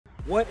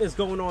What is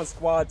going on,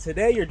 squad?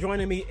 Today you're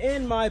joining me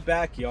in my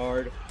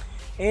backyard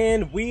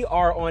and we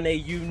are on a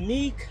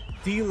unique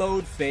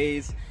deload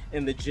phase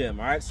in the gym.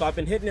 All right, so I've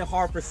been hitting it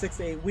hard for 6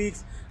 to 8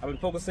 weeks. I've been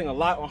focusing a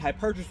lot on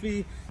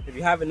hypertrophy. If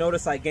you haven't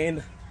noticed, I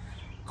gained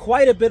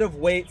quite a bit of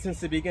weight since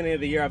the beginning of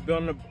the year. I've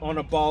been on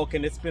a bulk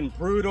and it's been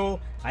brutal.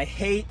 I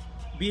hate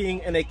being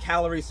in a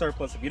calorie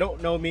surplus. If you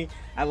don't know me,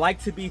 I like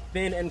to be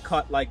thin and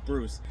cut like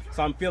Bruce.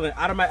 So I'm feeling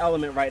out of my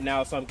element right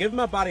now. So I'm giving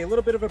my body a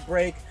little bit of a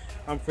break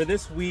for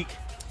this week.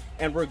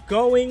 And we're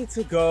going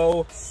to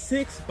go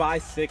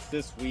 6x6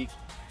 this week.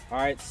 All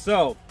right,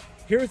 so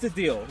here's the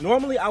deal.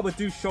 Normally I would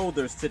do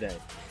shoulders today.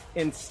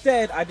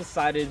 Instead, I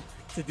decided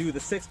to do the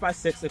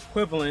 6x6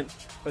 equivalent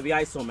for the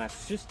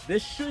IsoMax.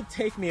 This should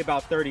take me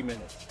about 30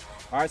 minutes.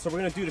 All right, so we're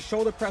gonna do the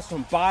shoulder press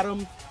from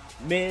bottom,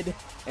 mid,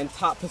 and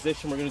top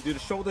position. We're gonna do the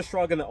shoulder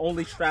shrug in the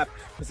only strap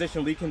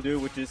position we can do,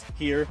 which is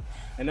here.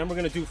 And then we're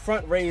gonna do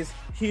front raise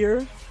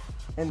here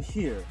and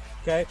here,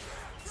 okay?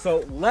 So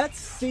let's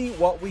see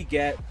what we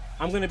get.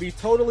 I'm gonna be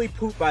totally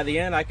pooped by the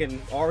end, I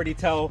can already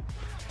tell,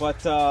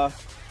 but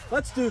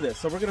let's do this.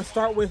 So we're gonna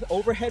start with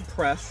overhead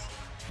press,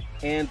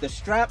 and the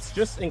straps,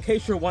 just in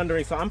case you're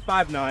wondering, so I'm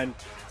 5'9",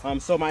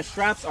 so my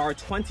straps are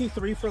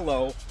 23 for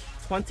low,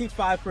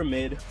 25 for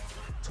mid,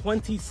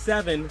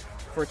 27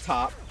 for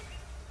top,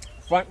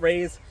 front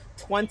raise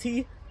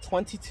 20,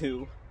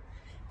 22,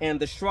 and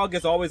the shrug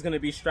is always gonna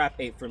be strap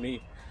 8 for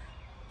me.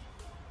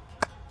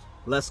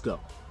 Let's go.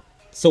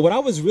 So what I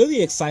was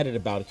really excited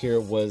about here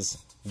was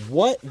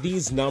what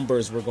these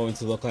numbers were going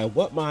to look like,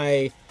 what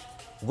my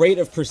rate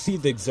of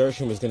perceived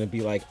exertion was going to be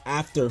like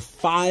after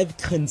 5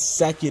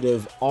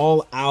 consecutive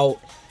all-out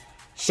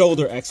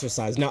shoulder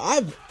exercises. Now,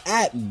 I've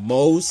at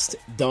most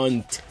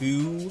done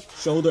 2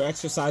 shoulder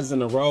exercises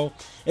in a row,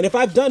 and if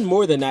I've done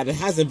more than that, it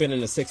hasn't been in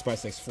a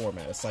 6x6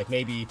 format. It's like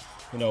maybe,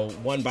 you know,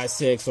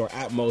 1x6 or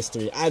at most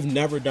 3. I've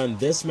never done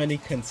this many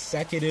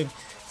consecutive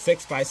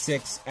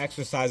 6x6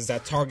 exercises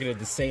that targeted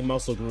the same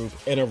muscle group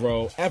in a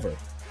row ever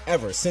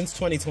since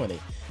 2020.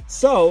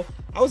 So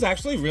I was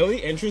actually really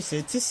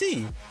interested to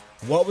see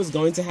what was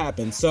going to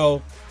happen.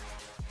 So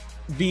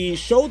the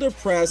shoulder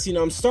press, you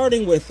know, I'm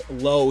starting with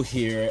low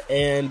here,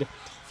 and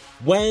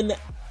when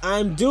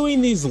I'm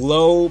doing these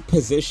low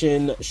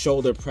position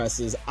shoulder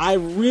presses, I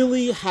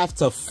really have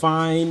to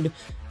find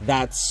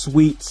that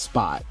sweet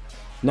spot.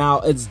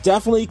 Now, it's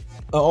definitely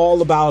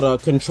all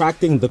about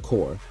contracting the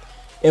core.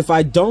 If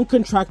I don't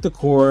contract the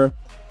core,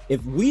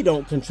 if we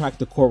don't contract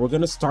the core, we're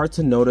going to start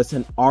to notice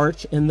an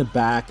arch in the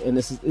back, and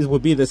it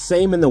would be the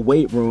same in the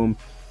weight room,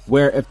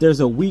 where if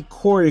there's a weak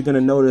core, you're going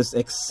to notice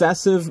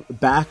excessive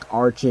back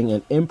arching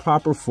and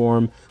improper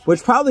form,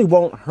 which probably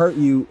won't hurt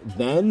you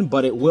then,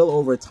 but it will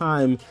over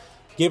time,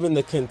 given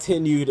the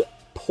continued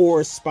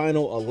poor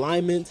spinal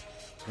alignment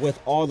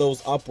with all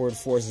those upward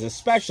forces,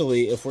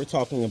 especially if we're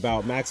talking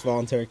about max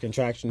voluntary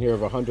contraction here of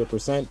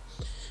 100%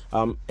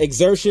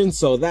 exertion.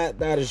 So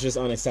that is just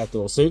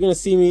unacceptable. So you're going to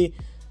see me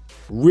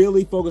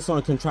really focus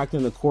on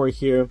contracting the core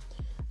here.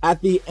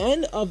 At the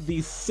end of the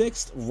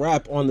 6th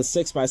rep on the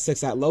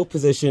 6x6 at low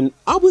position,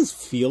 I was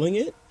feeling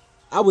it.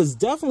 I was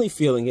definitely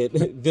feeling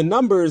it. The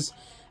numbers,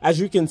 as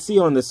you can see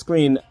on the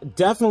screen,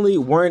 definitely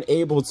weren't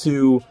able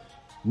to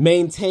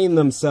maintain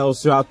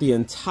themselves throughout the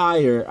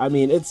entire. I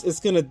mean, it's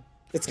gonna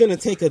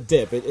take a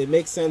dip. It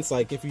makes sense.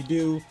 Like if you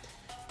do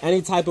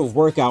any type of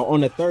workout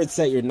on the 3rd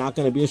set, you're not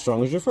gonna be as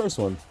strong as your first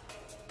one.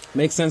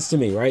 Makes sense to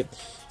me, right?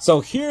 So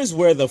here's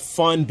where the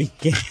fun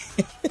began.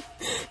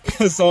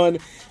 Because on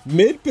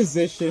mid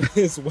position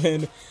is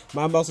when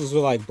my muscles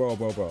were like,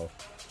 bro,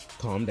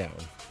 calm down,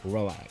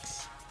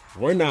 relax.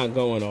 We're not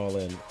going all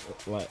in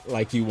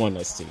like you want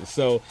us to.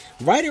 So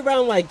right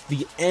around like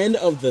the end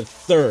of the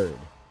 3rd,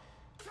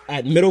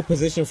 at middle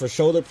position for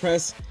shoulder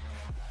press,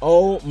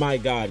 oh my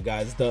God,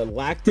 guys, the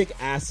lactic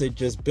acid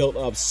just built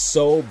up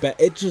so bad.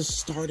 It just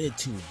started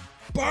to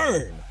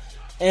burn.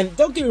 And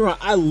don't get me wrong,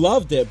 I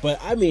loved it, but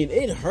I mean,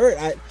 it hurt.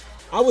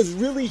 I was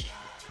really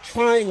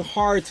trying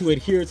hard to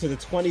adhere to the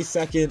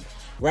 20-second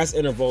rest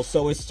interval,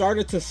 so it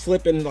started to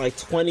slip in like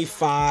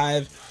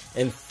 25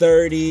 and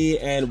 30,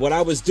 and what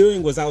I was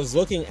doing was I was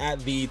looking at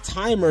the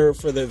timer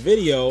for the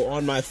video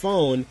on my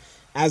phone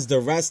as the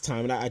rest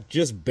time, and I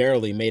just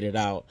barely made it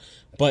out.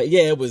 But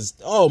yeah, it was,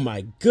 oh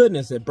my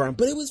goodness, it burned,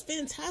 but it was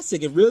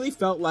fantastic. It really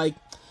felt like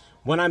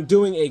when I'm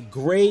doing a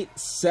great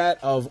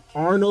set of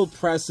Arnold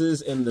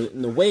presses in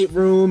the weight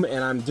room,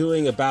 and I'm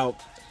doing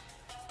about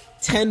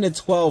 10 to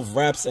 12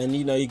 reps, and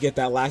you know, you get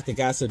that lactic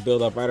acid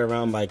buildup right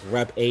around like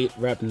rep 8,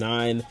 rep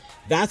 9.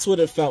 That's what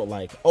it felt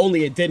like,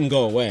 only it didn't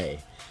go away.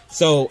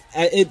 So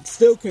it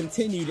still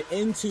continued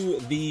into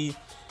the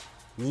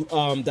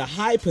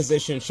high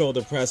position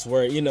shoulder press,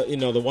 where you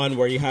know the one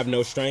where you have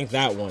no strength,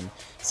 that one.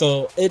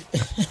 So it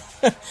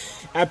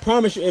I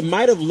promise you, it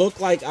might have looked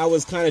like I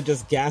was kind of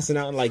just gassing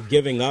out and like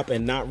giving up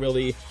and not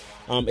really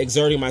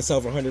exerting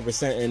myself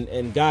 100%.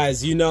 And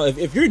guys, you know,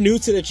 if you're new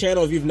to the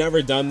channel, if you've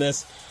never done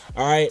this,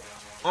 all right,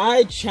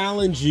 I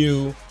challenge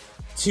you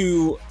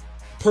to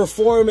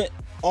perform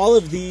all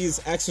of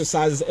these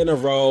exercises in a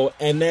row,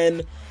 and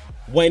then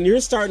when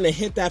you're starting to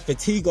hit that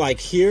fatigue like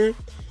here,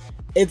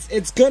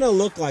 it's gonna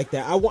look like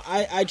that.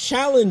 I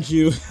challenge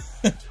you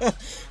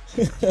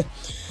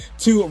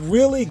to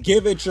really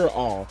give it your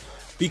all,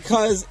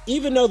 because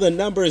even though the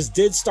numbers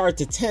did start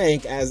to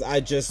tank as I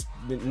just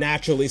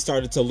naturally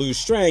started to lose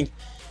strength,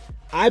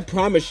 I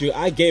promise you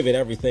I gave it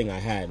everything I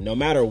had. No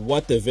matter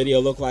what the video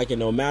looked like and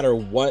no matter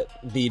what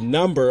the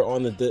number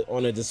on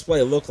the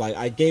display looked like,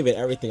 I gave it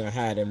everything I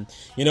had. And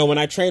you know, when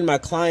I train my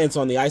clients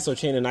on the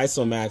isochane and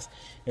isomax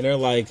and they're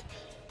like,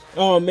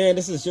 oh man,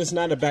 this is just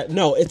not a bad,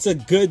 no, it's a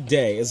good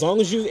day. As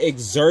long as you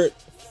exert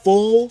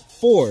full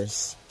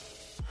force,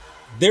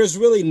 there's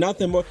really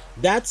nothing more.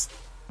 That's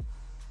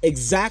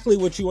exactly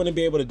what you want to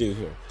be able to do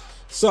here.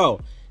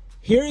 So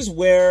here's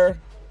where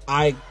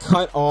I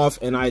cut off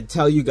and I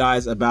tell you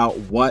guys about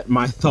what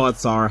my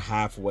thoughts are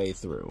halfway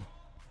through.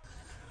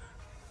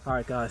 All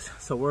right, guys,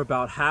 so we're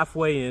about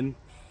halfway in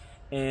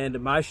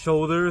and my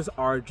shoulders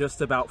are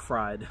just about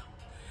fried.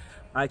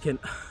 I can,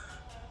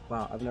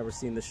 wow, I've never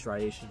seen this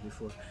striation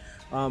before.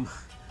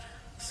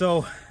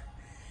 So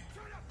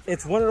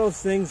it's one of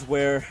those things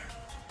where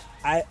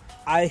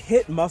I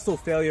hit muscle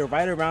failure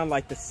right around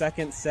like the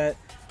second set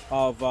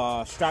of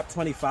strap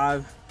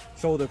 25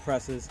 shoulder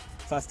presses.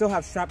 So I still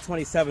have strap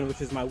 27,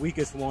 which is my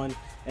weakest one,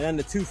 and then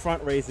the 2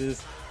 front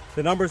raises.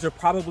 The numbers are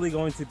probably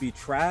going to be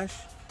trash,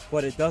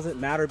 but it doesn't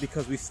matter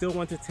because we still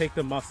want to take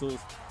the muscles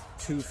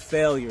to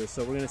failure.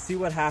 So we're gonna see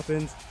what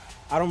happens.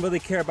 I don't really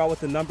care about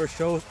what the number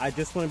shows. I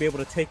just want to be able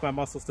to take my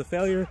muscles to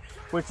failure,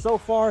 which so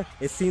far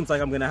it seems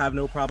like I'm gonna have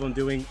no problem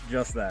doing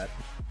just that.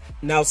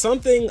 Now,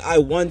 something I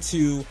want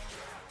to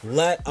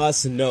let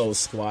us know,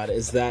 squad,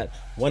 is that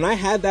when I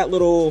had that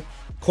little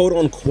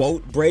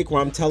quote-unquote break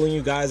where I'm telling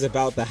you guys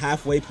about the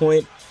halfway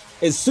point,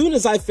 as soon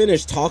as I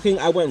finished talking,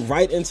 I went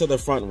right into the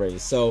front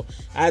raise. So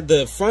I had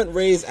the front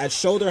raise at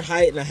shoulder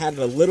height and I had it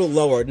a little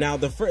lower. Now,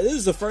 this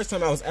is the first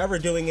time I was ever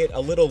doing it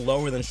a little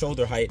lower than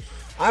shoulder height.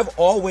 I've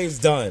always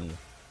done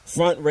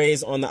front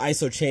raise on the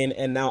isochane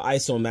and now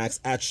isomax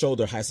at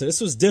shoulder height. So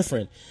this was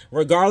different.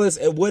 Regardless,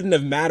 it wouldn't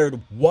have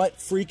mattered what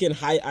freaking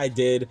height I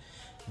did.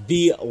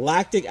 The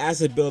lactic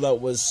acid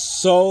buildup was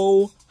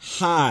so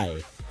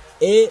high.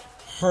 It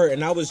hurt,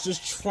 and I was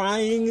just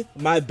trying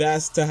my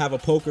best to have a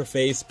poker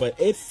face, but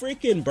it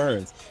freaking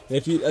burns.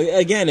 If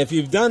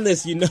you've done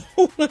this, you know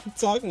what I'm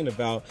talking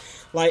about.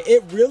 Like,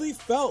 it really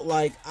felt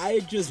like I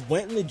just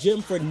went in the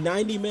gym for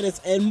 90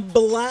 minutes and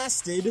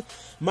blasted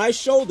my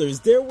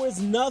shoulders. There was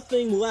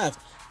nothing left.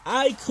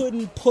 I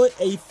couldn't put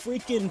a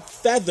freaking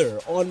feather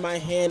on my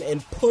hand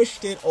and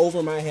pushed it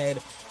over my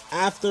head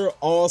after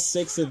all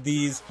 6 of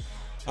these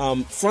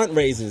front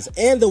raises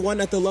and the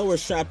one at the lower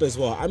strap as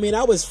well. I mean,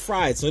 I was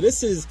fried. So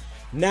this is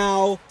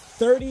now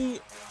 30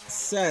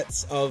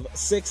 sets of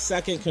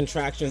 6-second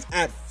contractions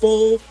at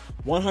full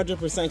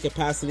 100%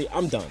 capacity.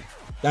 I'm done.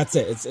 That's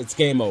it. It's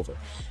game over.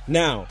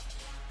 Now,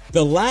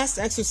 the last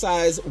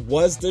exercise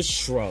was the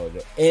shrug.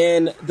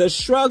 And the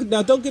shrug,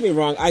 now don't get me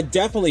wrong, I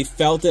definitely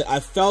felt it. I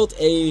felt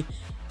a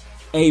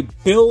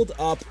build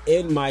up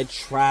in my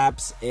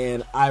traps,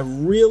 and I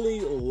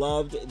really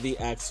loved the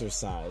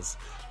exercise.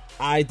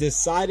 I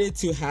decided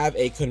to have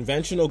a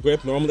conventional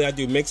grip. Normally I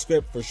do mixed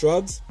grip for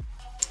shrugs.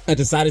 I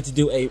decided to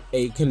do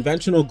a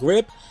conventional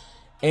grip,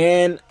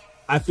 and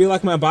I feel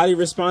like my body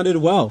responded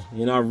well.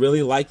 You know, I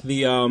really like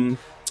the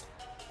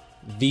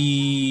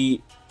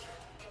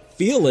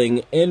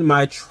feeling in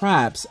my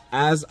traps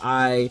as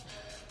I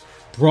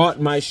brought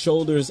my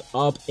shoulders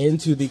up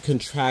into the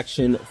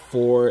contraction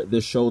for the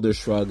shoulder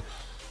shrug.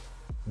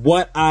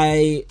 What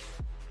I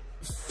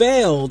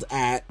failed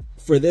at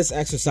for this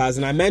exercise,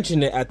 and I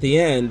mentioned it at the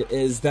end,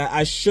 is that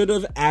I should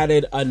have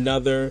added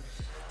another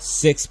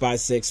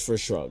 6x6 for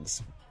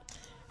shrugs.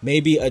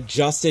 Maybe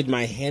adjusted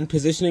my hand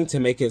positioning to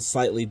make it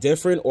slightly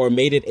different, or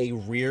made it a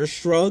rear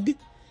shrug.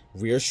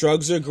 Rear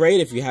shrugs are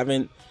great. If you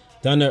haven't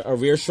done a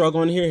rear shrug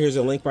on here, here's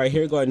a link right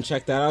here. Go ahead and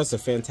check that out. It's a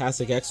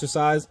fantastic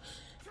exercise.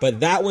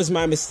 But that was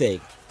my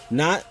mistake.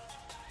 Not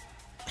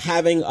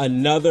having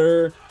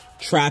another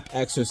trap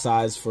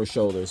exercise for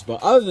shoulders.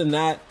 But other than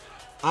that,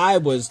 I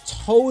was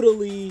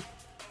totally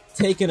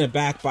taken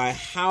aback by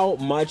how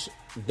much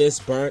this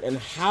burnt and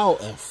how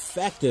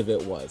effective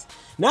it was.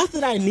 Not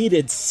that I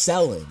needed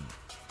selling,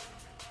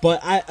 but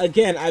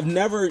I've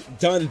never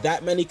done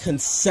that many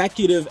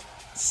consecutive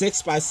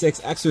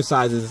 6x6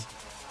 exercises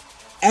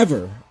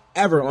ever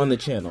on the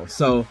channel.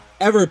 So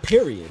ever,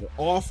 period,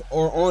 off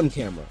or on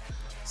camera.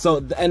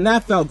 So, and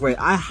that felt great.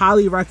 I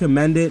highly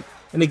recommend it.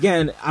 And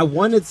again, I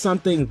wanted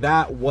something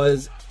that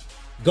was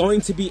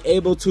going to be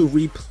able to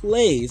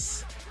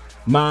replace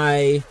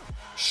my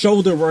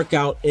shoulder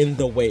workout in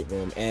the weight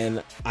room.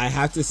 And I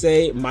have to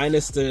say,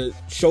 minus the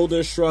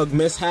shoulder shrug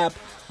mishap,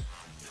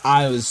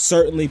 I was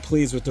certainly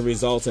pleased with the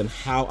results and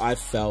how I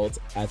felt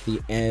at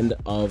the end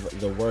of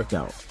the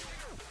workout.